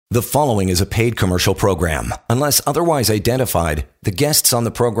The following is a paid commercial program. Unless otherwise identified, the guests on the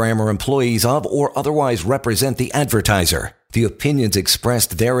program are employees of or otherwise represent the advertiser. The opinions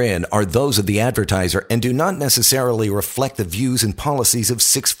expressed therein are those of the advertiser and do not necessarily reflect the views and policies of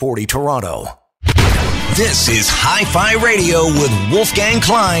 640 Toronto. This is Hi-Fi Radio with Wolfgang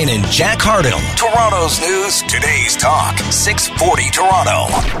Klein and Jack Hardell. Toronto's news, today's talk, 640 Toronto.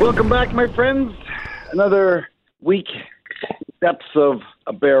 Welcome back, my friends. Another week, depths of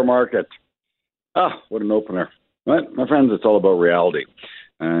a bear market. What an opener. But, my friends, it's all about reality.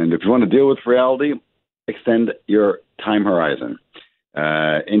 And if you want to deal with reality, extend your time horizon.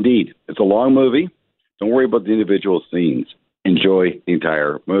 Indeed, it's a long movie. Don't worry about the individual scenes. Enjoy the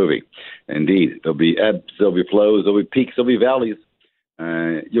entire movie. Indeed, there'll be ebbs, there'll be flows, there'll be peaks, there'll be valleys.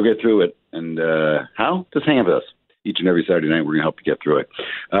 You'll get through it. And how? Just hang with us. Each and every Saturday night, we're going to help you get through it.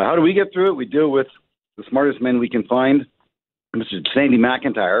 How do we get through it? We deal with the smartest men we can find. Mr. Sandy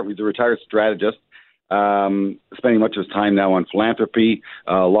McIntyre, he's a retired strategist, spending much of his time now on philanthropy,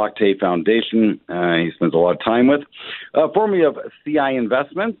 Loctay Foundation, he spends a lot of time with. Formerly of CI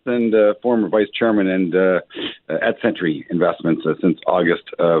Investments and former vice chairman and at Century Investments since August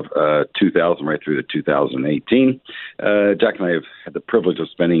of 2000 right through to 2018. Jack and I have had the privilege of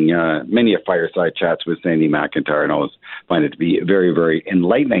spending many a fireside chats with Sandy McIntyre and always find it to be very, very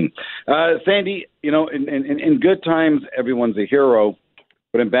enlightening. Sandy, you know, in good times, everyone's a hero.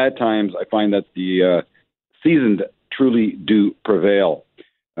 But in bad times, I find that the seasoned truly do prevail.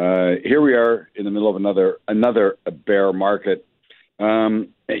 Here we are in the middle of another bear market.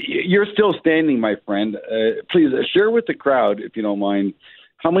 You're still standing, my friend. Please share with the crowd, if you don't mind,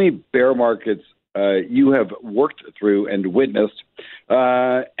 how many bear markets you have worked through and witnessed,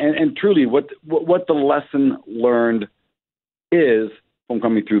 and truly what the lesson learned is from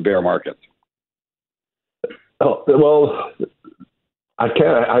coming through bear markets. Oh, well, I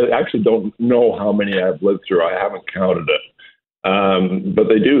actually don't know how many I've lived through. I haven't counted it. But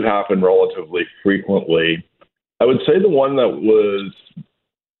they do happen relatively frequently. I would say the one that was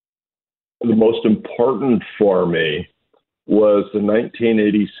the most important for me was the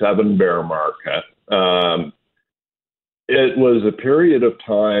 1987 bear market. It was a period of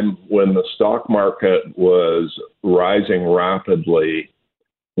time when the stock market was rising rapidly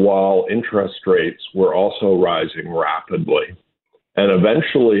while interest rates were also rising rapidly. And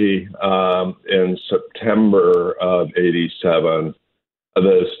eventually, in September of 87,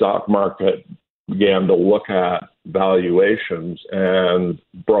 the stock market began to look at valuations and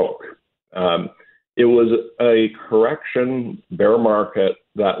broke. It was a correction bear market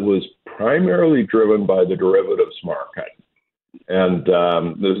that was primarily driven by the derivatives market. And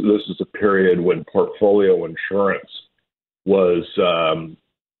this is a period when portfolio insurance was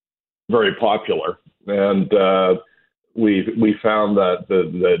very popular. And we found that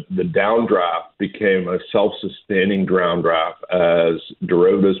the downdraft became a self-sustaining downdraft as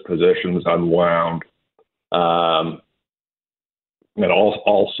derivatives positions unwound, and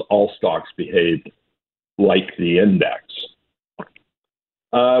all stocks behaved like the index.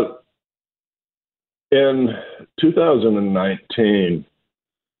 In 2019,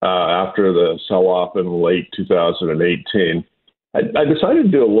 after the sell-off in late 2018, I decided to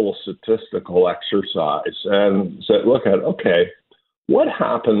do a little statistical exercise and said, look at, okay, what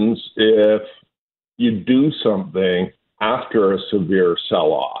happens if you do something after a severe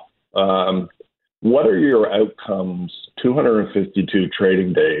sell-off? What are your outcomes 252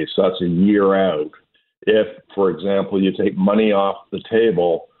 trading days, so that's a year out, if, for example, you take money off the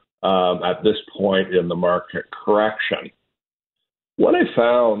table at this point in the market correction? What I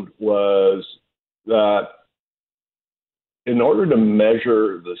found was that in order to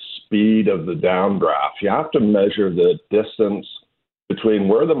measure the speed of the downdraft, you have to measure the distance between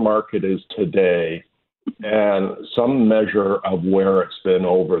where the market is today and some measure of where it's been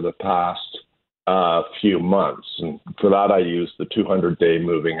over the past few months. And for that, I use the 200-day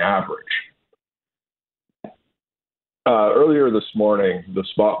moving average. Earlier this morning, the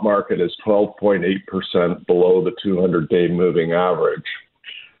spot market is 12.8% below the 200-day moving average.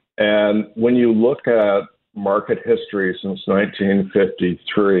 And when you look at market history since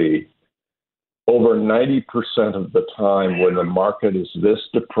 1953, over 90% of the time when the market is this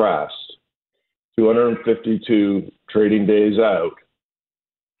depressed, 252 trading days out,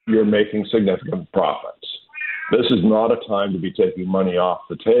 you're making significant profits. This is not a time to be taking money off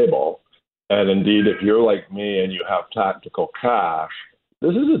the table. And indeed, if you're like me and you have tactical cash,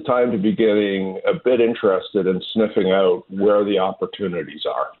 this is a time to be getting a bit interested in sniffing out where the opportunities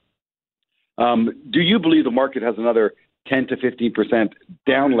are. Do you believe the market has another 10 to 15%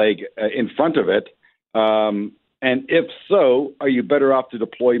 down leg in front of it And if so, are you better off to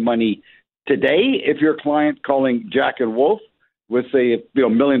deploy money today if you're a client calling Jack and Wolf with, say,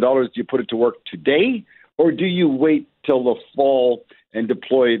 $1 million, do you put it to work today? Or do you wait till the fall and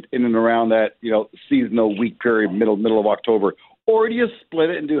deploy it in and around that, seasonal week period, middle of October? Or do you split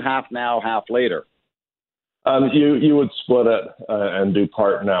it and do half now, half later? You would split it and do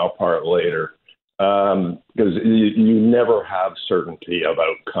part now, part later, because you never have certainty of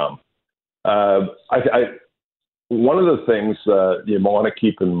outcome. One of the things that you want to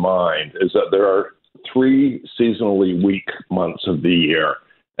keep in mind is that there are 3 seasonally weak months of the year,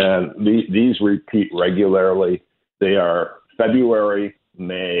 and these repeat regularly. They are February,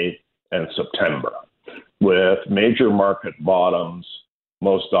 May, and September, with major market bottoms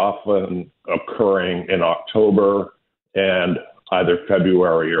most often occurring in October and either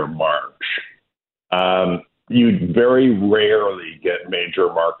February or March. You very rarely get major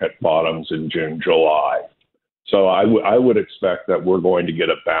market bottoms in June, July. So I would expect that we're going to get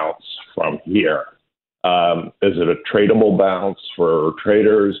a bounce from here. Is it a tradable bounce for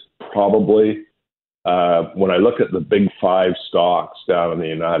traders? Probably. When I look at the big 5 stocks down in the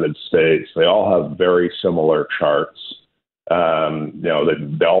United States, they all have very similar charts. They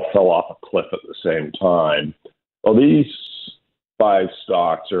all fell off a cliff at the same time. Well, these 5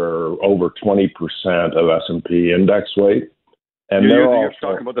 stocks are over 20% of S&P index weight. And you're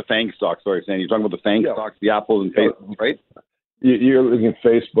talking about the FANG stocks. Sorry, Sandy. You're talking about the FANG stocks, the Apple and Facebook, right? You're looking at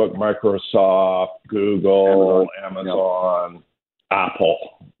Facebook, Microsoft, Google, Amazon,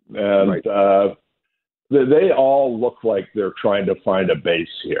 Apple. And they all look like they're trying to find a base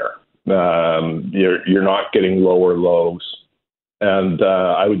here. You're not getting lower lows. And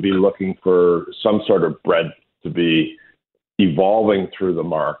I would be looking for some sort of breadth to be evolving through the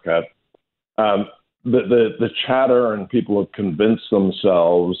market. The chatter, and people have convinced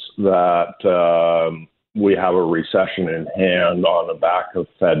themselves that we have a recession in hand on the back of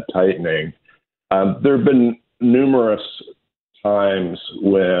Fed tightening. There have been numerous times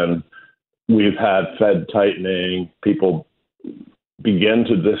when we've had Fed tightening, people begin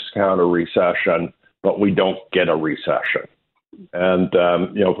to discount a recession, but we don't get a recession. And,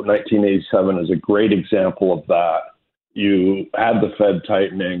 1987 is a great example of that. You had the Fed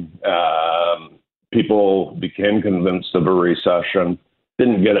tightening, people became convinced of a recession,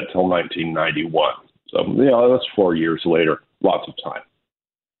 didn't get it till 1991. So, that's 4 years later, lots of time.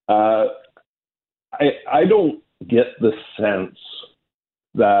 I don't get the sense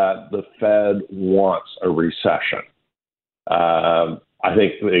that the Fed wants a recession. I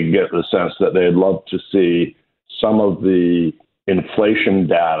think they get the sense that they'd love to see some of the inflation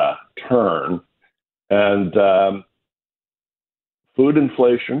data turn. And food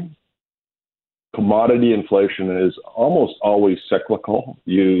inflation, commodity inflation is almost always cyclical.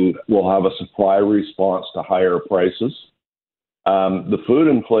 You will have a supply response to higher prices. The food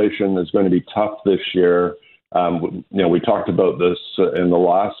inflation is going to be tough this year. We talked about this in the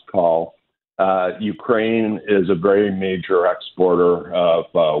last call. Ukraine is a very major exporter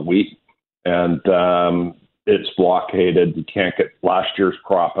of wheat, and it's blockaded. You can't get last year's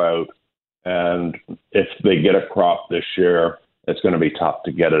crop out. And if they get a crop this year, it's going to be tough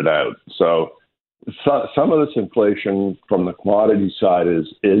to get it out. So some of this inflation from the commodity side is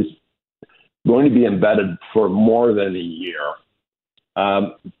going to be embedded for more than a year.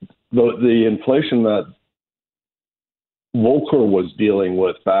 The inflation that Volcker was dealing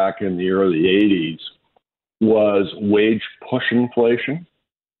with back in the early 80s was wage push inflation.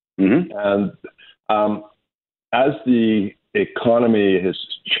 Mm-hmm. And as the economy has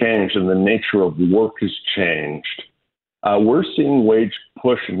changed and the nature of work has changed, we're seeing wage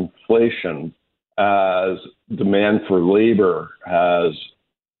push inflation as demand for labor has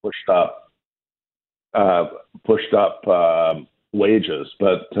pushed up wages.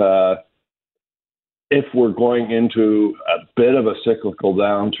 But if we're going into a bit of a cyclical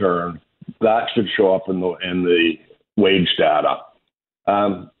downturn, that should show up in the wage data.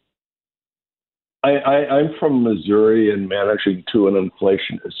 I'm from Missouri, and managing to an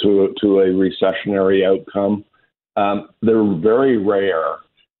inflation to a recessionary outcome, they're very rare,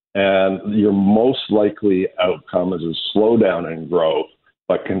 and your most likely outcome is a slowdown in growth,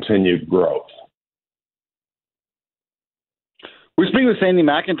 but continued growth. We're speaking with Sandy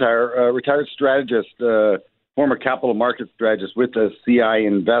McIntyre, retired strategist, former capital market strategist with CI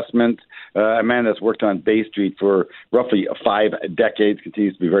Investment, a man that's worked on Bay Street for roughly 5 decades,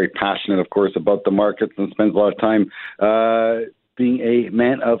 continues to be very passionate, of course, about the markets, and spends a lot of time being a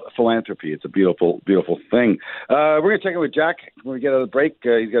man of philanthropy. It's a beautiful, beautiful thing. We're going to check in with Jack when we get out of the break.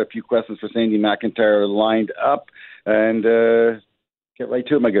 He's got a few questions for Sandy McIntyre lined up. And get right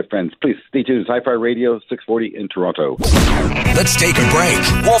to it, my good friends. Please stay tuned. It's Hi-Fi Radio, 640 in Toronto. Let's take a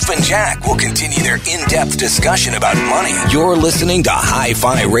break. Wolf and Jack will continue their in-depth discussion about money. You're listening to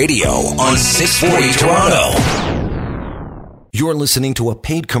Hi-Fi Radio on 640 Toronto. You're listening to a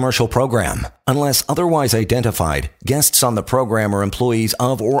paid commercial program. Unless otherwise identified, guests on the program are employees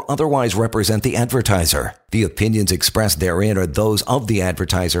of or otherwise represent the advertiser. The opinions expressed therein are those of the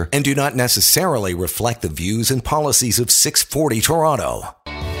advertiser and do not necessarily reflect the views and policies of 640 Toronto.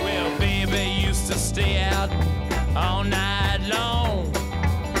 Well, baby used to stay out all night long.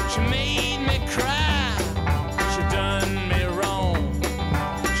 She made me cry. She done me wrong.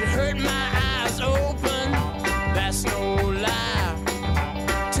 She hurt my eyes open. That's no lie.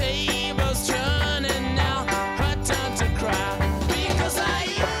 Tables turning now. Her time to cry. Because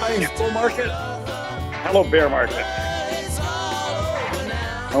I used Bull market. Hello, bear market.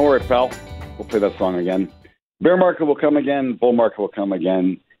 Don't worry, pal. We'll play that song again. Bear market will come again. Bull market will come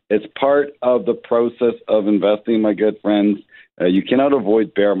again. It's part of the process of investing, my good friends. You cannot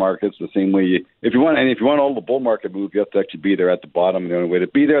avoid bear markets the same way. If you want all the bull market move, you have to actually be there at the bottom. The only way to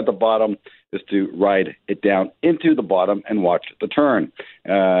be there at the bottom is to ride it down into the bottom and watch the turn.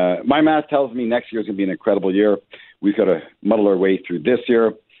 My math tells me next year is going to be an incredible year. We've got to muddle our way through this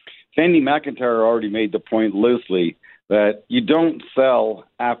year. Sandy McIntyre already made the point loosely that you don't sell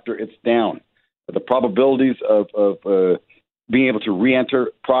after it's down. The probabilities of being able to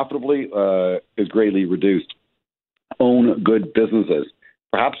re-enter profitably is greatly reduced. Own good businesses.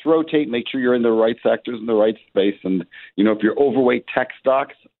 Perhaps rotate, make sure you're in the right sectors, in the right space. And, if you're overweight tech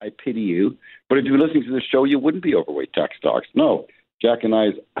stocks, I pity you. But if you're listening to the show, you wouldn't be overweight tech stocks. No. Jack and I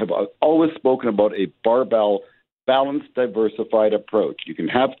have always spoken about a barbell, balanced, diversified approach. You can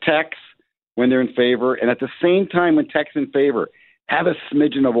have techs when they're in favor, and at the same time, when tech's in favor, have a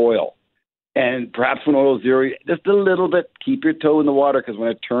smidgen of oil. And perhaps when oil is zero, just a little bit, keep your toe in the water, because when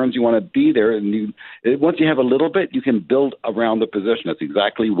it turns, you want to be there. And once you have a little bit, you can build around the position. That's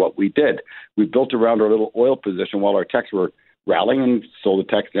exactly what we did. We built around our little oil position while our techs were rallying, and sold the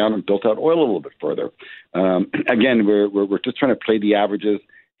techs down and built out oil a little bit further. Again, we're just trying to play the averages,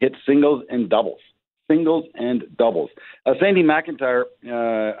 hit singles and doubles. Singles and doubles. Sandy McIntyre,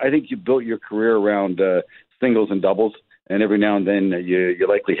 I think you built your career around singles and doubles. And every now and then you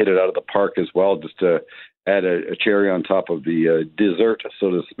likely hit it out of the park as well, just to add a cherry on top of the dessert, so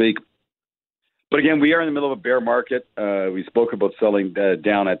to speak. But again, we are in the middle of a bear market. We spoke about selling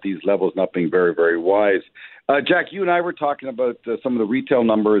down at these levels, not being very, very wise. Jack, you and I were talking about some of the retail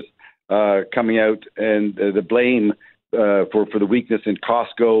numbers coming out, and the blame for the weakness in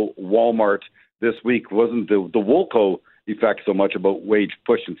Costco, Walmart this week wasn't the Woolco effect so much about wage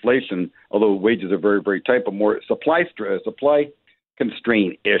push inflation, although wages are very, very tight, but more supply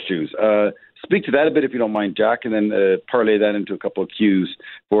constraint issues. Speak to that a bit if you don't mind, Jack, and then parlay that into a couple of cues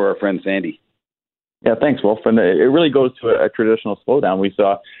for our friend Sandy. Yeah, thanks, Wolf. And it really goes to a traditional slowdown. We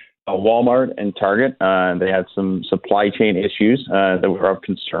saw Walmart and Target, they had some supply chain issues that were of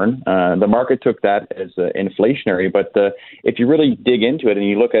concern. The market took that as inflationary, but if you really dig into it and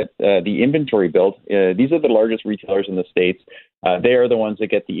you look at the inventory build, these are the largest retailers in the States. They are the ones that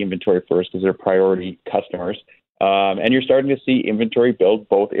get the inventory first because they're priority customers. And you're starting to see inventory build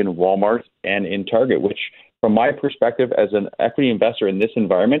both in Walmart and in Target, which from my perspective as an equity investor in this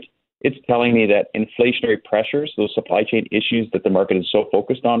environment, it's telling me that inflationary pressures, those supply chain issues that the market is so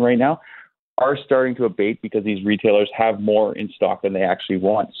focused on right now, are starting to abate because these retailers have more in stock than they actually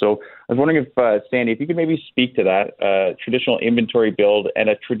want. So I was wondering if, Sandy, if you could maybe speak to that traditional inventory build and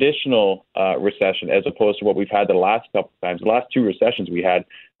a traditional recession as opposed to what we've had the last couple of times. The last two recessions we had,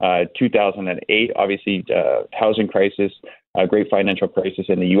 2008, obviously housing crisis, great financial crisis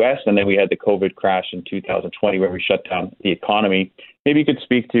in the U.S., and then we had the COVID crash in 2020 where we shut down the economy. Maybe you could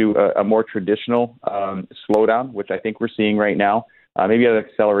speak to a more traditional slowdown, which I think we're seeing right now, maybe at an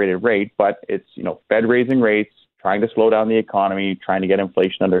accelerated rate, but it's, Fed raising rates, trying to slow down the economy, trying to get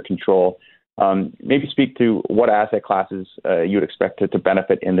inflation under control. Maybe speak to what asset classes you would expect to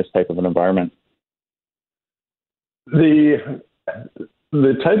benefit in this type of an environment. The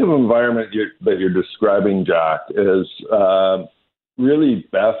type of environment that you're describing, Jack, is really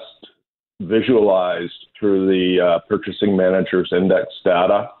best visualized through the Purchasing Managers Index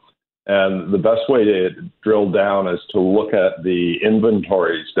data. And the best way to drill down is to look at the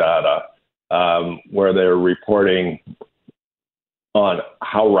inventories data, where they're reporting on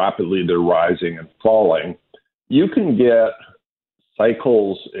how rapidly they're rising and falling. You can get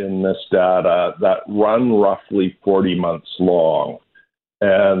cycles in this data that run roughly 40 months long.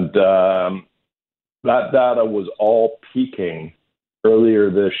 And that data was all peaking earlier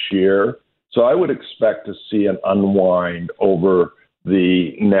this year. So I would expect to see an unwind over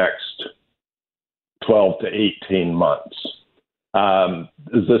the next 12 to 18 months.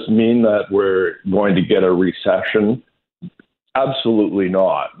 Does this mean that we're going to get a recession? Absolutely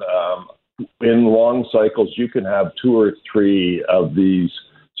not. In long cycles, you can have 2 or 3 of these,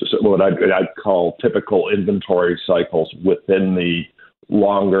 what I'd call typical inventory cycles within the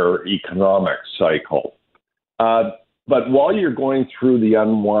longer economic cycle. But while you're going through the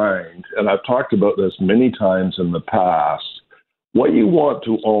unwind, and I've talked about this many times in the past, what you want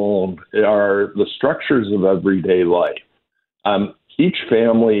to own are the structures of everyday life. Each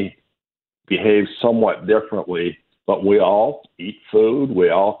family behaves somewhat differently, but we all eat food. We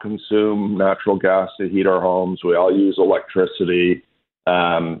all consume natural gas to heat our homes. We all use electricity.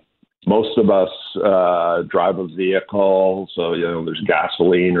 Most of us drive a vehicle, so there's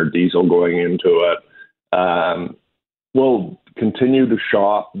gasoline or diesel going into it. We'll continue to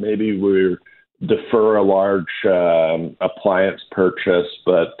shop. Maybe we defer a large appliance purchase,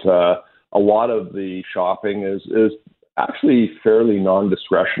 but a lot of the shopping is actually fairly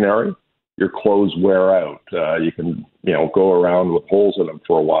non-discretionary. Your clothes wear out. You can go around with holes in them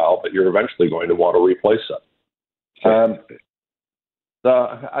for a while, but you're eventually going to want to replace them.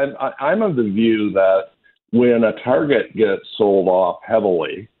 I'm of the view that when a Target gets sold off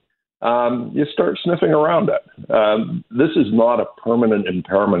heavily, you start sniffing around it. This is not a permanent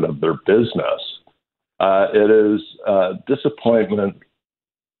impairment of their business. It is disappointment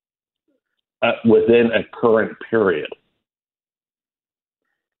within a current period.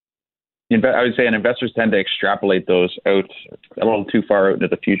 I would say, and investors tend to extrapolate those out a little too far into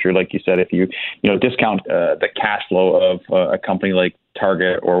the future. Like you said, if you discount the cash flow of a company like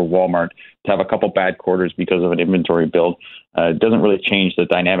Target or Walmart to have a couple bad quarters because of an inventory build, it doesn't really change the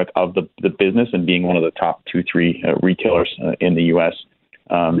dynamic of the business and being one of the top 2-3 retailers in the U.S.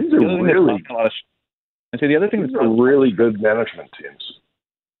 These are really I'd say the other thing that's really good management teams.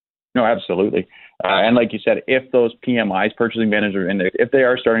 No, absolutely. And like you said, if those PMIs, purchasing managers index, if they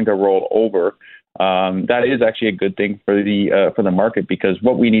are starting to roll over, that is actually a good thing for the market, because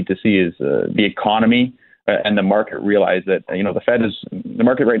what we need to see is the economy and the market realize that the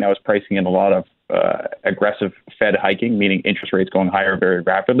market right now is pricing in a lot of aggressive Fed hiking, meaning interest rates going higher very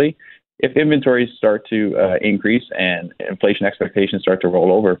rapidly. If inventories start to increase and inflation expectations start to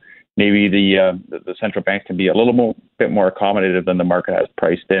roll over, maybe the central bank can be a little bit more accommodative than the market has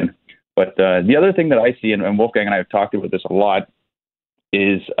priced in. But the other thing that I see, and Wolfgang and I have talked about this a lot,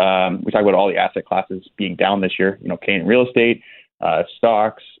 is we talk about all the asset classes being down this year. Canadian real estate,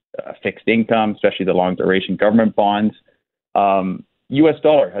 stocks, fixed income, especially the long duration government bonds. U.S.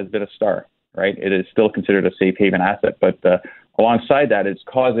 dollar has been a star, right? It is still considered a safe haven asset, but alongside that, it's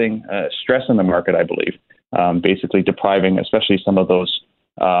causing stress in the market, I believe, basically depriving, especially some of those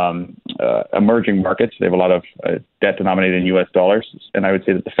emerging markets. They have a lot of debt denominated in U.S. dollars, and I would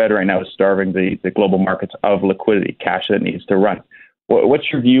say that the Fed right now is starving the global markets of liquidity, cash that needs to run.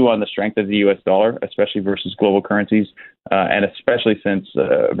 What's your view on the strength of the U.S. dollar, especially versus global currencies, and especially since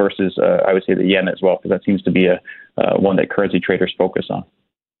versus, I would say, the yen as well, because that seems to be one that currency traders focus on?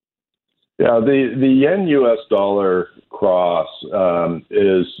 Yeah, the yen-U.S. dollar cross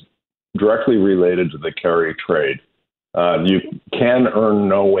is directly related to the carry trade. You can earn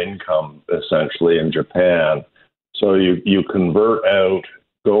no income, essentially, in Japan. So you convert out,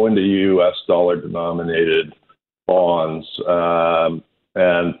 go into U.S. dollar-denominated bonds,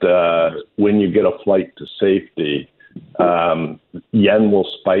 and when you get a flight to safety, yen will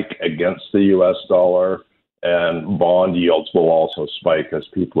spike against the U.S. dollar, and bond yields will also spike as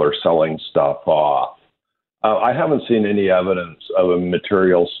people are selling stuff off. I haven't seen any evidence of a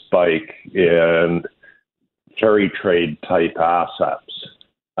material spike in carry trade type assets.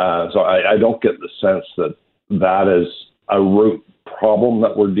 So I don't get the sense that is a root problem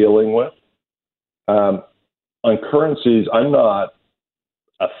that we're dealing with. On currencies, I'm not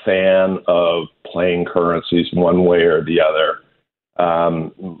a fan of playing currencies one way or the other.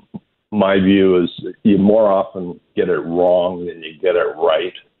 My view is you more often get it wrong than you get it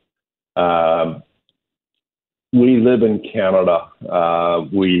right. We live in Canada.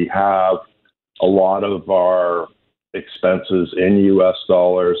 We have a lot of our expenses in U.S.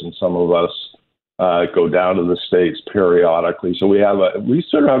 dollars, and some of us go down to the States periodically. So we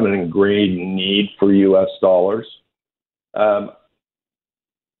sort of have an ingrained need for U.S. dollars. I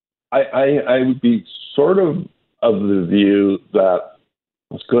would be sort of the view that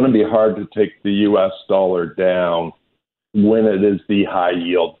it's going to be hard to take the U.S. dollar down when it is the high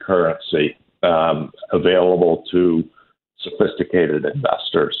yield currency available to sophisticated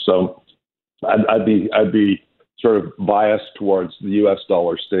investors. So I'd be sort of biased towards the U.S.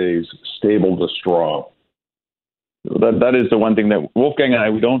 dollar stays stable to strong. That is the one thing that Wolfgang and I,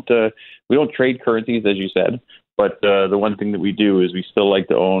 we don't trade currencies, as you said, but the one thing that we do is we still like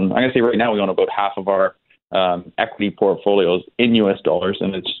to own. I'm going to say right now we own about half of our equity portfolios in U.S. dollars,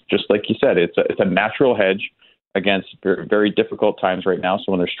 and it's just like you said, it's a natural hedge against very, very difficult times right now.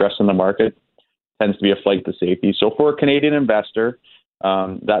 So when there's stress in the market, tends to be a flight to safety. So for a Canadian investor,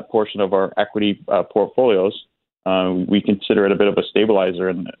 that portion of our equity portfolios, we consider it a bit of a stabilizer.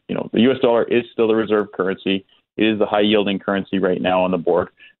 And the U.S. dollar is still the reserve currency. It is the high yielding currency right now on the board,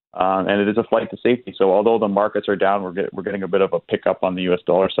 and it is a flight to safety. So although the markets are down, we're getting a bit of a pickup on the U.S.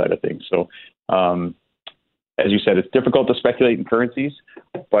 dollar side of things. So as you said, it's difficult to speculate in currencies,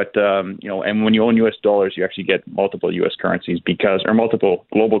 but and when you own U.S. dollars, you actually get multiple U.S. currencies or multiple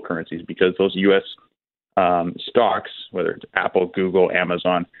global currencies, because those U.S. Stocks, whether it's Apple, Google,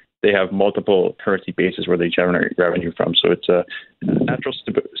 Amazon, they have multiple currency bases where they generate revenue from. So it's a natural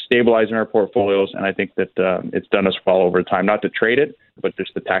stabilizer in our portfolios, and I think that it's done us well over time, not to trade it, but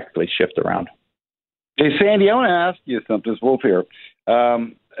just to tactically shift around. Hey, Sandy, I want to ask you something. It's Wolf here.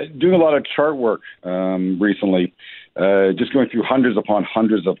 Doing a lot of chart work recently, just going through hundreds upon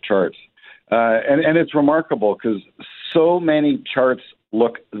hundreds of charts. And it's remarkable because so many charts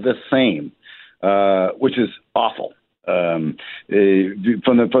look the same, which is awful. From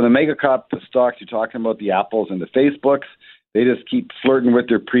the mega cap stocks, you're talking about the Apples and the Facebooks. They just keep flirting with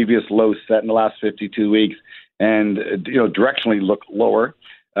their previous lows set in the last 52 weeks and, directionally look lower.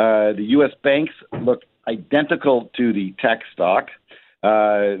 The U.S. banks look identical to the tech stock.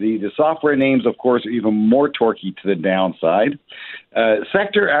 The software names, of course, are even more torquey to the downside.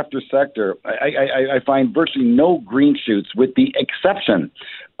 Sector after sector, I find virtually no green shoots, with the exception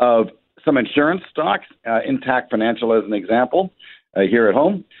of some insurance stocks, Intact Financial as an example, here at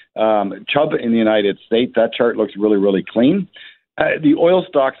home. Chubb in the United States, that chart looks really, really clean. The oil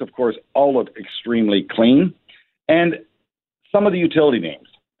stocks, of course, all look extremely clean. And some of the utility names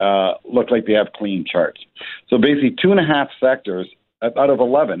look like they have clean charts. So basically 2.5 sectors out of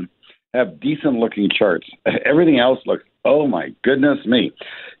 11 have decent-looking charts. Everything else looks, oh, my goodness me.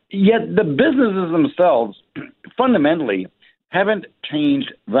 Yet the businesses themselves fundamentally haven't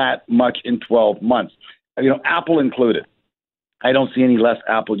changed that much in 12 months. Apple included. I don't see any less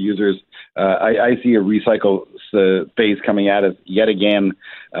Apple users. I see a recycle phase coming at us yet again,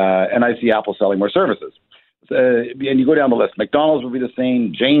 and I see Apple selling more services. And you go down the list. McDonald's would be the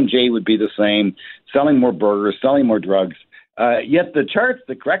same. J&J would be the same, selling more burgers, selling more drugs. Yet the charts,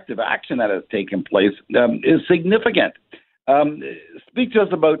 the corrective action that has taken place is significant. Speak to us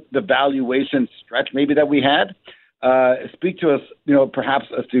about the valuation stretch maybe that we had. Speak to us, perhaps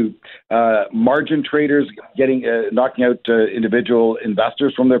as to margin traders knocking out individual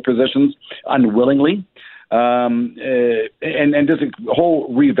investors from their positions unwillingly, and just a whole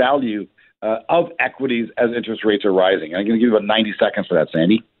revalue of equities as interest rates are rising. I'm going to give you about 90 seconds for that,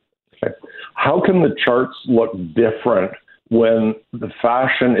 Sandy. Okay. How can the charts look different when the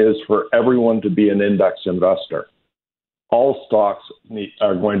fashion is for everyone to be an index investor? All stocks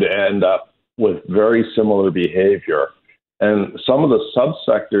are going to end up with very similar behavior. And some of the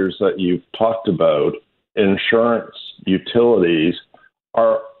subsectors that you've talked about, insurance, utilities,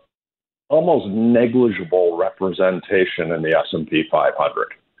 are almost negligible representation in the S&P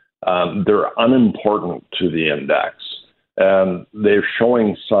 500. They're unimportant to the index. And they're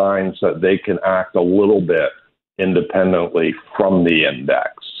showing signs that they can act a little bit independently from the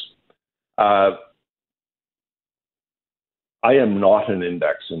index. I am not an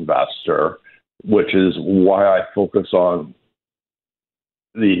index investor, which is why I focus on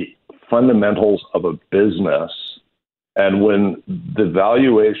the fundamentals of a business. And when the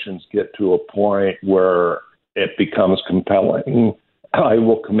valuations get to a point where it becomes compelling, I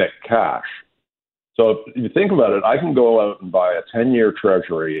will commit cash. So if you think about it, I can go out and buy a 10-year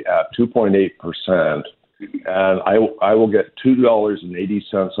treasury at 2.8%, and I will get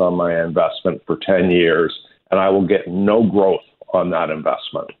 $2.80 on my investment for 10 years, and I will get no growth on that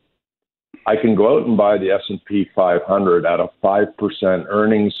investment. I can go out and buy the S&P 500 at a 5%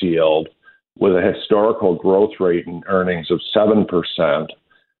 earnings yield with a historical growth rate in earnings of 7%.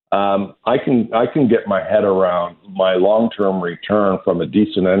 I can get my head around my long-term return from a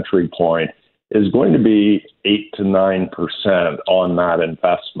decent entry point is going to be 8 to 9% on that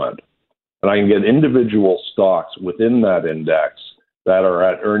investment. And I can get individual stocks within that index that are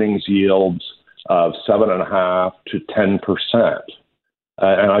at earnings yields of 7.5% to 10%.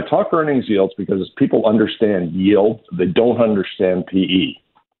 And I talk earnings yields because people understand yield, they don't understand PE.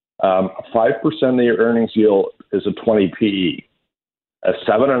 5% of your earnings yield is a 20 PE. A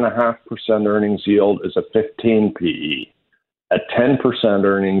 7.5% earnings yield is a 15 PE. A 10%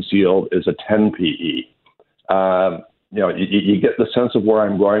 earnings yield is a 10 PE. You get the sense of where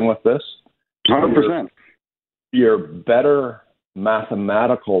I'm going with this. 100%. Your better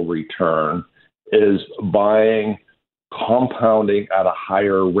mathematical return is buying compounding at a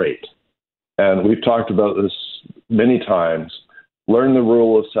higher rate. And we've talked about this many times. Learn the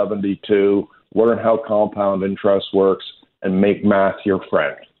rule of 72, learn how compound interest works, and make math your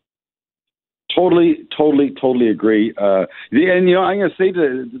friend. Totally agree. And, I'm going to say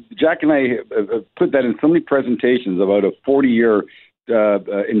to Jack and I have put that in so many presentations about a 40-year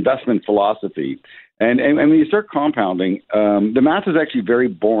investment philosophy. And when you start compounding, the math is actually very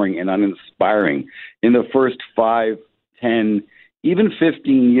boring and uninspiring in the first 5, 10, even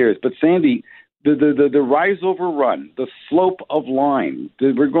 15 years. But Sandy, the rise over run, the slope of line,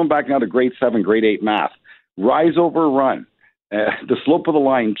 we're going back now to grade 7, grade 8 math, rise over run, the slope of the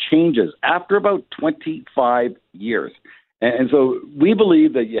line changes after about 25 years. And so we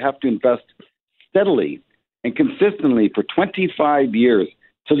believe that you have to invest steadily and consistently for 25 years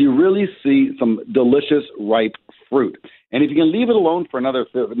till you really see some delicious, ripe fruit. And if you can leave it alone for another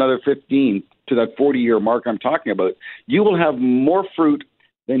 15 to that 40-year mark I'm talking about, you will have more fruit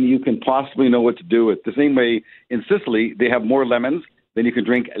than you can possibly know what to do with. The same way in Sicily, they have more lemons than you can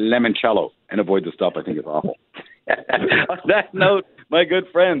drink limoncello and avoid the stuff I think is awful. On that note, my good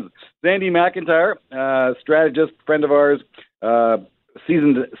friends, Sandy McIntyre, strategist, friend of ours,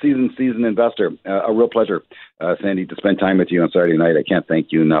 seasoned investor. A real pleasure, Sandy, to spend time with you on Saturday night. I can't thank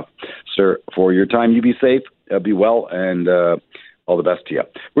you enough, sir, for your time. You be safe, be well, and all the best to you.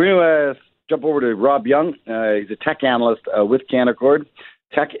 We're going to jump over to Rob Young. He's a tech analyst with Canaccord.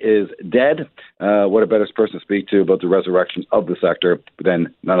 Tech is dead. What a better person to speak to about the resurrection of the sector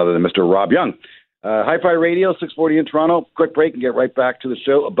than none other than Mr. Rob Young. Hi-Fi Radio, 640 in Toronto. Quick break and get right back to the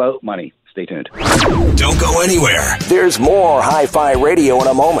show about money. Stay tuned. Don't go anywhere. There's more Hi-Fi Radio in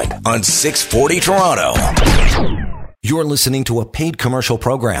a moment on 640 Toronto. You're listening to a paid commercial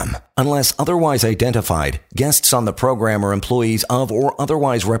program. Unless otherwise identified, guests on the program are employees of or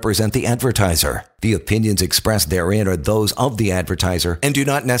otherwise represent the advertiser. The opinions expressed therein are those of the advertiser and do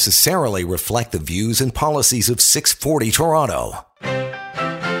not necessarily reflect the views and policies of 640 Toronto.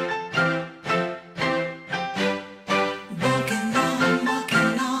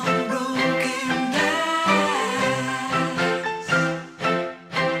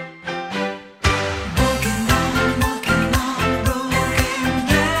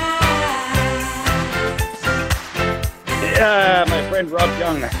 Rob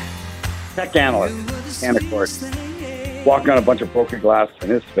Young, tech analyst, Canaccord, walking on a bunch of broken glass in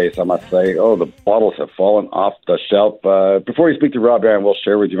his space, I must say. Oh, the bottles have fallen off the shelf. Before you speak to Rob, Aaron, we'll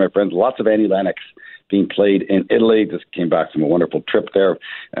share with you, my friends, lots of Annie Lennox being played in Italy. Just came back from a wonderful trip there.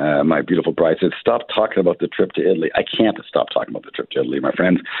 My beautiful bride said, stop talking about the trip to Italy. I can't stop talking about the trip to Italy, my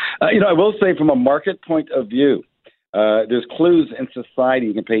friends. I will say from a market point of view, there's clues in society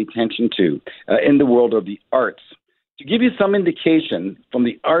you can pay attention to in the world of the arts. To give you some indication from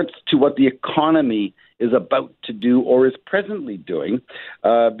the arts to what the economy is about to do or is presently doing,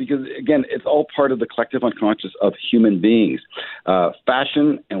 because, again, it's all part of the collective unconscious of human beings.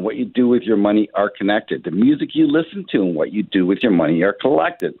 Fashion and what you do with your money are connected. The music you listen to and what you do with your money are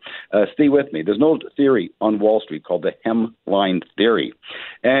connected. Stay with me. There's an old theory on Wall Street called the hemline theory.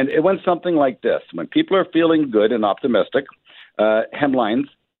 And it went something like this. When people are feeling good and optimistic, hemlines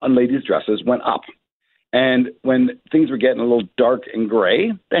on ladies' dresses went up. And when things were getting a little dark and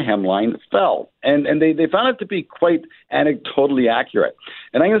gray, the hemline fell. And they found it to be quite anecdotally accurate.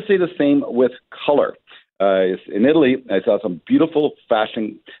 And I'm going to say the same with color. In Italy, I saw some beautiful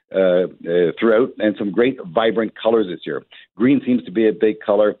fashion throughout and some great vibrant colors this year. Green seems to be a big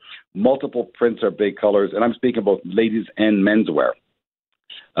color. Multiple prints are big colors. And I'm speaking about ladies and menswear.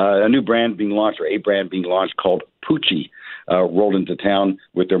 A new brand being launched, or a brand being launched called Pucci, rolled into town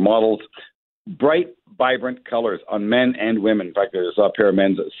with their models. Bright, vibrant colors on men and women. In fact, I saw a pair of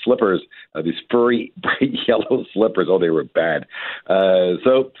men's slippers, these furry, bright yellow slippers. Oh, they were bad.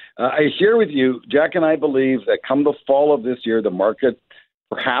 So I share with you, Jack and I believe that come the fall of this year, the market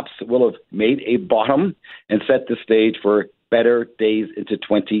perhaps will have made a bottom and set the stage for better days into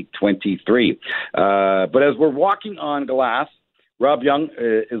 2023. But as we're walking on glass, Rob Young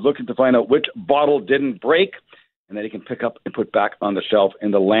is looking to find out which bottle didn't break and that he can pick up and put back on the shelf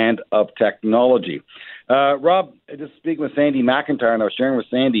in the land of technology. Rob, just speaking with Sandy McIntyre, and I was sharing with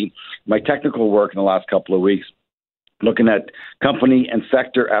Sandy my technical work in the last couple of weeks, looking at company and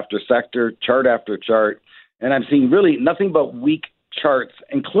sector after sector, chart after chart, and I'm seeing really nothing but weak charts,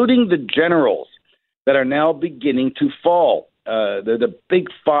 including the generals that are now beginning to fall. The big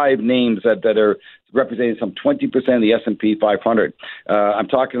five names that are representing some 20% of the S&P 500. I'm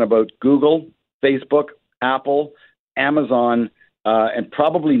talking about Google, Facebook, Apple, Amazon, and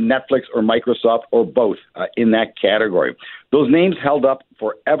probably Netflix or Microsoft or both in that category. Those names held up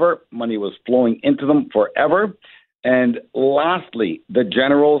forever. Money was flowing into them forever. And lastly, the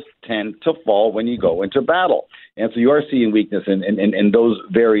generals tend to fall when you go into battle. And so you are seeing weakness in those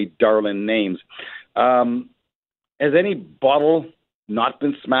very darling names. Has any bottle not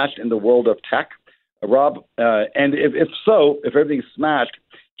been smashed in the world of tech, Rob? And if so, if everything's smashed,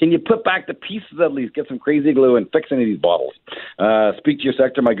 can you put back the pieces at least, get some crazy glue and fix any of these bottles? Speak to your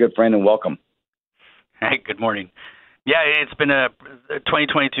sector, my good friend, and welcome. Hey, good morning. Yeah, it's been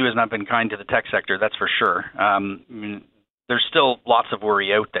 2022 has not been kind to the tech sector, that's for sure. There's still lots of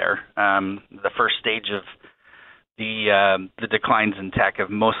worry out there. The first stage of the declines in tech have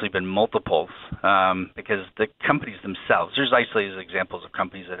mostly been multiples because the companies themselves, there's isolated examples of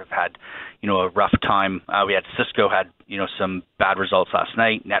companies that have had, a rough time. We had Cisco had, some bad results last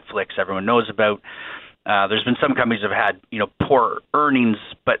night. Netflix, everyone knows about. There's been some companies that have had, poor earnings,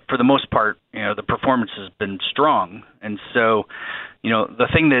 but for the most part, the performance has been strong. And so, the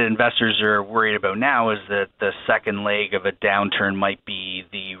thing that investors are worried about now is that the second leg of a downturn might be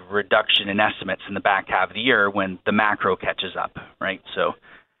the reduction in estimates in the back half of the year when the macro catches up, right? So,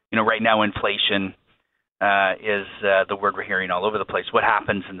 right now inflation is the word we're hearing all over the place. What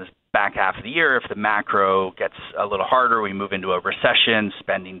happens in this back half of the year if the macro gets a little harder, we move into a recession,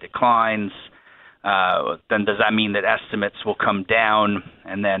 spending declines, then does that mean that estimates will come down?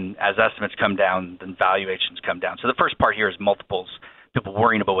 And then as estimates come down, then valuations come down. So the first part here is multiples, people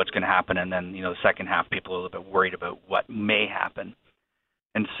worrying about what's going to happen. And then, the second half, people are a little bit worried about what may happen.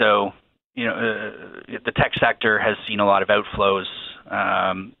 And so, the tech sector has seen a lot of outflows,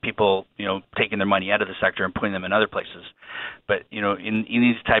 people, taking their money out of the sector and putting them in other places. But, in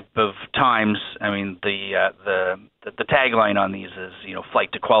these type of times, the tagline on these is,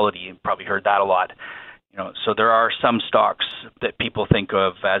 flight to quality. You've probably heard that a lot. So there are some stocks that people think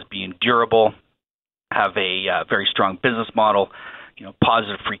of as being durable, have a very strong business model,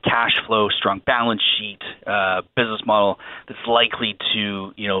 positive free cash flow, strong balance sheet, business model that's likely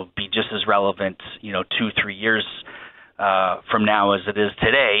to, be just as relevant, 2-3 years from now as it is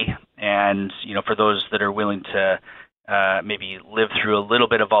today. And, for those that are willing to maybe live through a little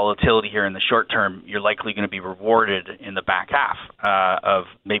bit of volatility here in the short term, you're likely going to be rewarded in the back half of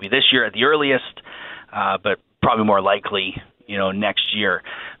maybe this year at the earliest, but probably more likely, next year.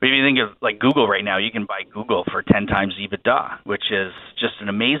 But if you think of like Google right now, you can buy Google for 10 times EBITDA, which is just an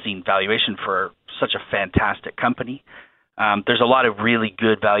amazing valuation for such a fantastic company. There's a lot of really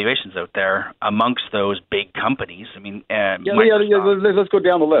good valuations out there amongst those big companies. Let's go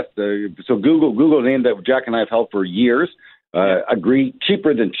down the list. So Google's name that Jack and I have held for years. Agree,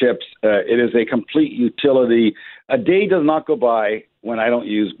 cheaper than chips. It is a complete utility. A day does not go by when I don't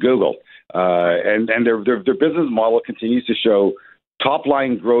use Google. And their business model continues to show top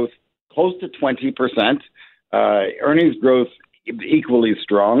line growth close to 20%, earnings growth equally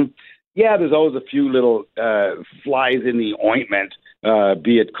strong. Yeah, there's always a few little flies in the ointment,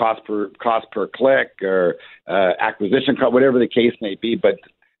 be it cost per click or acquisition cost, whatever the case may be. But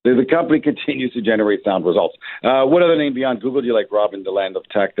the company continues to generate sound results. What other name beyond Google do you like, Rob, in the land of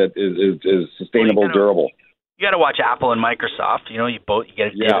tech that is sustainable, durable? You got to watch Apple and Microsoft. You get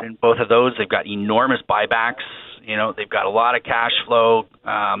a dividend in both of those. They've got enormous buybacks. They've got a lot of cash flow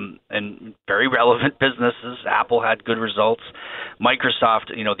and very relevant businesses. Apple had good results. Microsoft,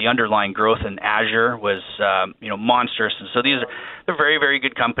 the underlying growth in Azure was, monstrous. And so they're very, very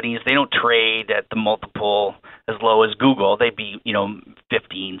good companies. They don't trade at the multiple as low as Google. They'd be,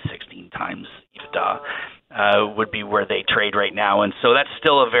 15, 16 times EBITDA. Would be where they trade right now. And so that's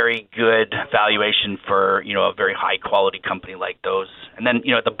still a very good valuation for, a very high quality company like those. And then,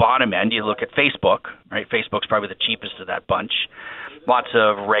 at the bottom end, you look at Facebook, right? Facebook's probably the cheapest of that bunch. Lots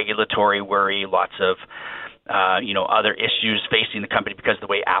of regulatory worry, lots of, other issues facing the company because of the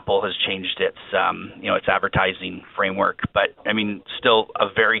way Apple has changed its, its advertising framework. But still a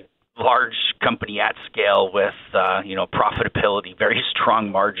very large company at scale with, profitability, very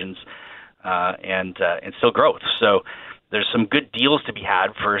strong margins. And still growth. So there's some good deals to be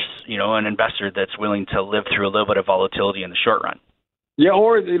had for, an investor that's willing to live through a little bit of volatility in the short run. Yeah,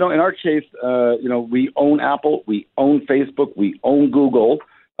 or, in our case, we own Apple, we own Facebook, we own Google.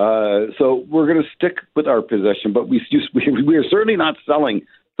 So we're going to stick with our position, but we are certainly not selling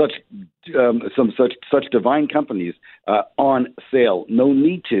such divine companies on sale. No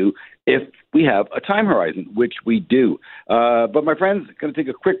need to if we have a time horizon, which we do. But my friends, going to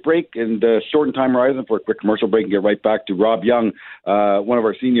take a quick break and shorten time horizon for a quick commercial break and get right back to Rob Young, one of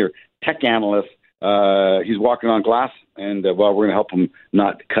our senior tech analysts He's walking on glass, and we're going to help him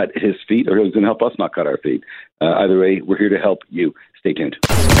not cut his feet, or he's going to help us not cut our feet. Either way, we're here to help you. Stay tuned.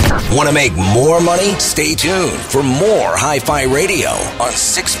 Want to make more money? Stay tuned for more Hi-Fi Radio on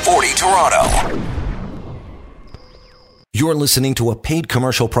 640 Toronto. You're listening to a paid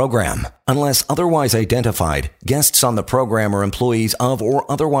commercial program. Unless otherwise identified, guests on the program are employees of or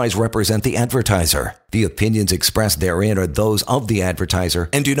otherwise represent the advertiser. The opinions expressed therein are those of the advertiser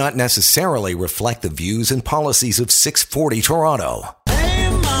and do not necessarily reflect the views and policies of 640 Toronto. Hey,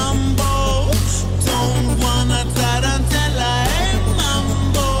 Mambo, don't wanna tarantella. Hey,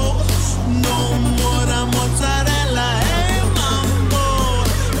 Mambo, no more than mozzarella. Hey, Mambo,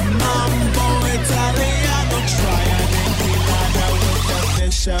 Mambo Italiano, try an enchilada with the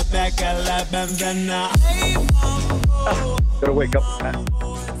fish back a la bandana. Hey, Mambo. Gotta wake up, man.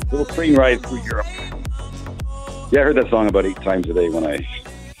 Little train ride through Europe. Yeah, I heard that song about 8 times a day when I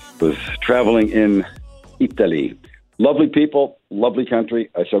was traveling in Italy. Lovely people, lovely country.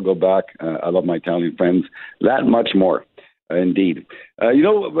 I shall go back. I love my Italian friends that much more, indeed.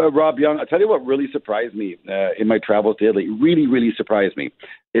 Rob Young, I'll tell you what really surprised me in my travels to Italy, really, really surprised me,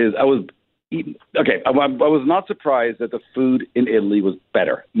 is I was not surprised that the food in Italy was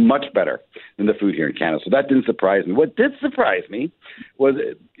better, much better than the food here in Canada. So that didn't surprise me. What did surprise me was,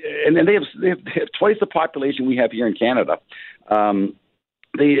 and they have twice the population we have here in Canada.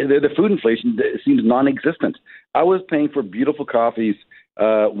 The food inflation seems non-existent. I was paying for beautiful coffees,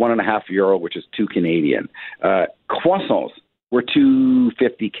 €1.50, which is $2 Canadian. Croissants were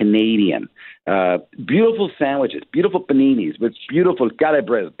 $2.50 Canadian. Beautiful sandwiches, beautiful paninis with beautiful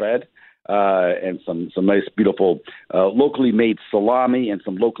calabrese bread. And some nice, beautiful locally made salami and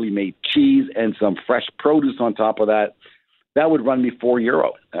some locally made cheese and some fresh produce on top of that. That would run me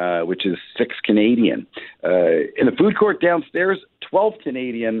 €4, which is $6 Canadian. In the food court downstairs, $12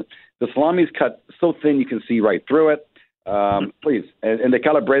 Canadian. The salami is cut so thin you can see right through it. Please. And the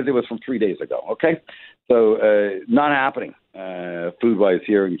calabrese was from 3 days ago, okay? So not happening food-wise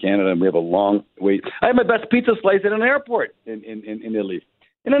here in Canada, and we have a long wait. I had my best pizza slice at an airport in Italy.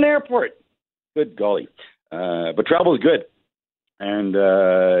 In an airport. Good golly. But travel is good. And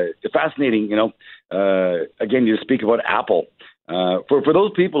it's fascinating, again, you speak about Apple. For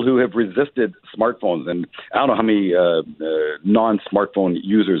those people who have resisted smartphones, and I don't know how many non-smartphone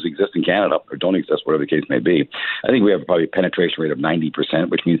users exist in Canada or don't exist, whatever the case may be. I think we have probably a penetration rate of 90%,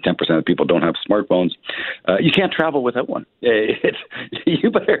 which means 10% of people don't have smartphones. You can't travel without one.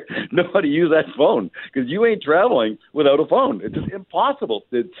 You better know how to use that phone because you ain't traveling without a phone. It's just impossible.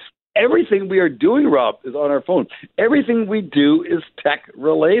 Everything we are doing, Rob, is on our phone. Everything we do is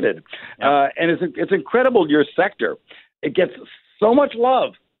tech-related. And it's incredible, your sector. It gets so much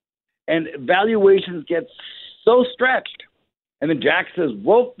love, and valuations get so stretched. And then Jack says,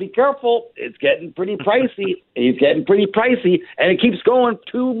 "Wolf, be careful. It's getting pretty pricey." He's getting pretty pricey, and it keeps going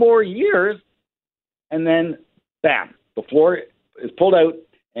 2 more years. And then, bam, the floor is pulled out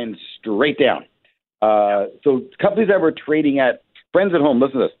and straight down. So companies that were trading at, friends at home,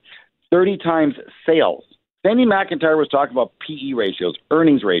 listen to this, 30 times sales. Sandy McIntyre was talking about PE ratios,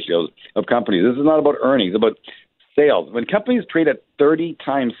 earnings ratios of companies. This is not about earnings, it's about sales. When companies trade at 30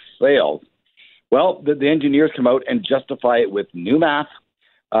 times sales, well, the engineers come out and justify it with new math.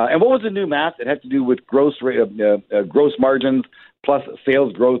 And what was the new math? It had to do with gross margins plus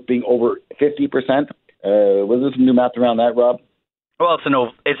sales growth being over 50%. Was there some new math around that, Rob? Well,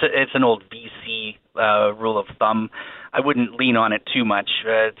 it's an old VC rule of thumb. I wouldn't lean on it too much.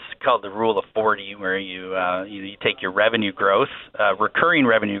 It's called the rule of 40, where you take your revenue growth, recurring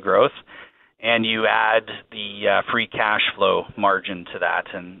revenue growth, and you add the free cash flow margin to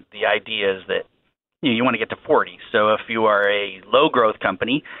that. And the idea is that you want to get to 40. So if you are a low growth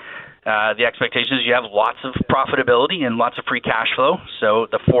company, the expectation is you have lots of profitability and lots of free cash flow. So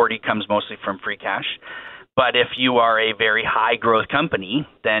the 40 comes mostly from free cash. But if you are a very high growth company,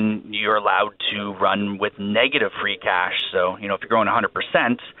 then you're allowed to run with negative free cash. So, if you're growing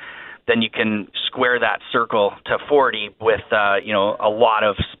 100%, then you can square that circle to 40 with, a lot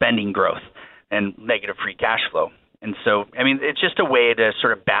of spending growth and negative free cash flow. And so, it's just a way to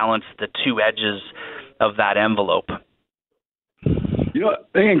sort of balance the two edges of that envelope.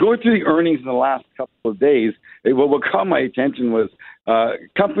 Again, going through the earnings in the last couple of days, what caught my attention was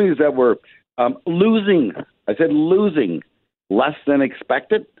companies that were losing less than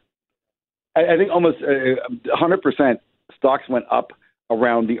expected. I think almost 100% stocks went up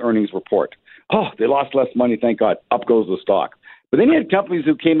around the earnings report. Oh, they lost less money, thank God. Up goes the stock. But then you had companies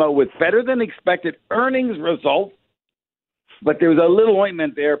who came out with better than expected earnings results, but there was a little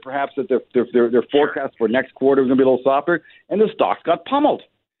ointment there, perhaps that their forecast for next quarter was going to be a little softer, and the stocks got pummeled.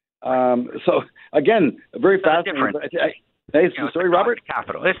 So again, very fascinating. Sorry, Robert.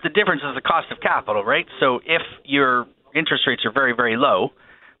 Capital. It's the difference is the cost of capital, right? So if your interest rates are very, very low,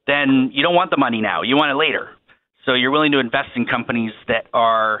 then you don't want the money now. You want it later. So you're willing to invest in companies that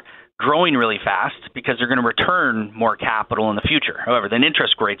are growing really fast because they're going to return more capital in the future. However, then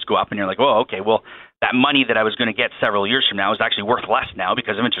interest rates go up and you're like, well, okay, well, that money that I was going to get several years from now is actually worth less now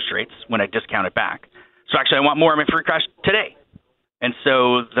because of interest rates when I discount it back. So actually I want more of my free cash today. And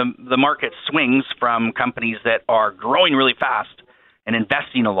so the market swings from companies that are growing really fast and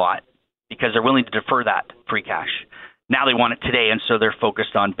investing a lot because they're willing to defer that free cash. Now they want it today, and so they're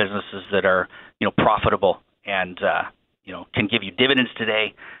focused on businesses that are, profitable and can give you dividends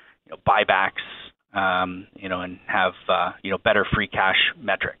today, buybacks, and have better free cash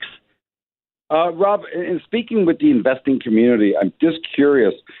metrics. Rob, in speaking with the investing community, I'm just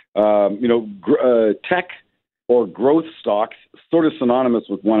curious. Tech or growth stocks, sort of synonymous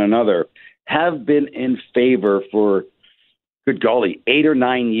with one another, have been in favor for, good golly, 8 or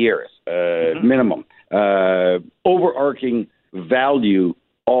 9 years minimum. Overarching value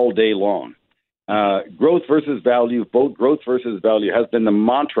all day long. Growth versus value, both growth versus value has been the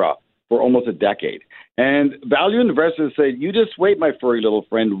mantra for almost a decade. And value investors say, you just wait, my furry little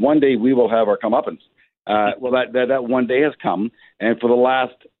friend. One day we will have our comeuppance. Well, that one day has come. And for the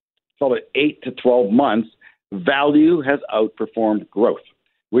last, call it 8 to 12 months, value has outperformed growth,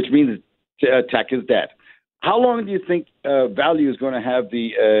 which means tech is dead. How long do you think value is going to have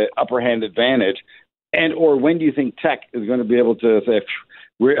the upper hand advantage? And or when do you think tech is going to be able to say,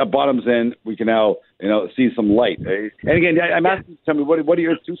 we're at bottom's end, we can now see some light? And again, I'm asking you to tell me, what are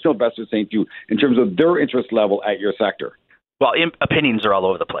your institutional investors saying to you in terms of their interest level at your sector? Well, opinions are all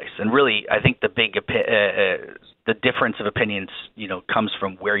over the place, and really, I think the big the difference of opinions, comes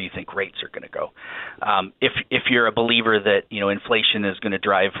from where you think rates are going to go. If you're a believer that inflation is going to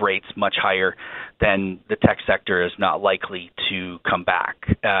drive rates much higher, then the tech sector is not likely to come back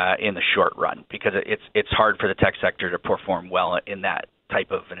in the short run because it's hard for the tech sector to perform well in that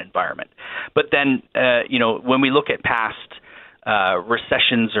type of an environment. But then, when we look at past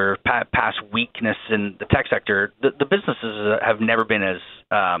recessions or past weakness in the tech sector, the businesses have never been as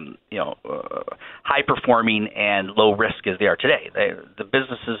high performing and low risk as they are today. The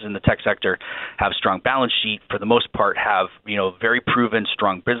businesses in the tech sector have strong balance sheet, for the most part, have very proven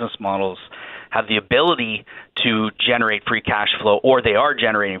strong business models, have the ability to generate free cash flow, or they are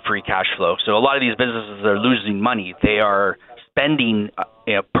generating free cash flow. So a lot of these businesses are losing money. They are spending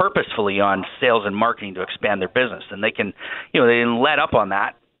purposefully on sales and marketing to expand their business, and they can let up on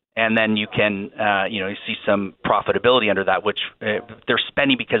that, and then you can you see some profitability under that, which they're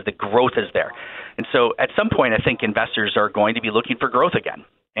spending because the growth is there. And so at some point, I think investors are going to be looking for growth again,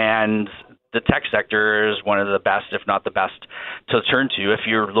 and the tech sector is one of the best, if not the best, to turn to if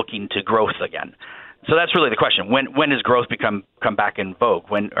you're looking to growth again. So that's really the question. When does growth come back in vogue?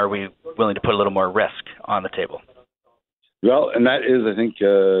 When are we willing to put a little more risk on the table? Well, and that is, I think,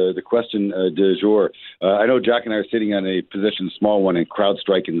 the question du jour. I know Jack and I are sitting on a position, small one, in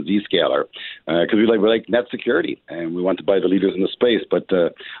CrowdStrike and Zscaler, because we like net security, and we want to buy the leaders in the space. But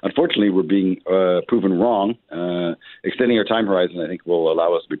unfortunately, we're being proven wrong. Extending our time horizon, I think, will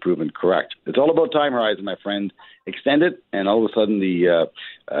allow us to be proven correct. It's all about time horizon, my friend. Extend it, and all of a sudden the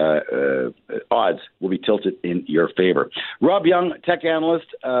odds will be tilted in your favor. Rob Young, tech analyst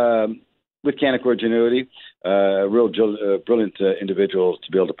with Canaccord Genuity. Real brilliant individuals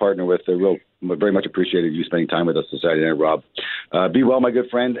to be able to partner with. Very much appreciated you spending time with us this Saturday night, Rob. Be well, my good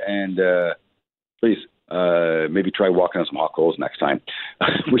friend, and please maybe try walking on some hot coals next time.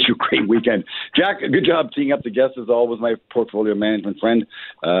 Wish you a great weekend. Jack, good job teeing up the guests as always, my portfolio management friend.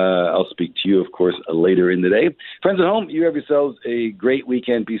 I'll speak to you, of course, later in the day. Friends at home, you have yourselves a great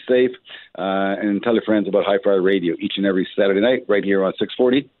weekend. Be safe, and tell your friends about Hi-Fi Radio each and every Saturday night right here on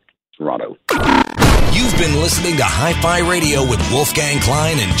 640 Toronto. You've been listening to Hi-Fi Radio with Wolfgang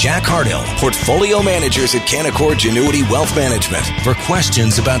Klein and Jack Hardill, portfolio managers at Canaccord Genuity Wealth Management. For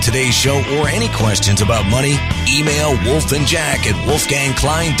questions about today's show or any questions about money, email Wolf and Jack at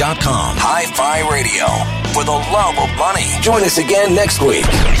wolfgangklein.com. Hi-Fi Radio, for the love of money. Join us again next week.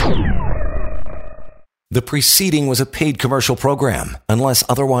 The preceding was a paid commercial program. Unless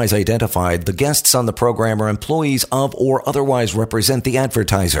otherwise identified, the guests on the program are employees of or otherwise represent the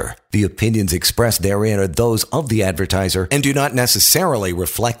advertiser. The opinions expressed therein are those of the advertiser and do not necessarily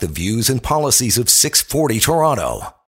reflect the views and policies of 640 Toronto.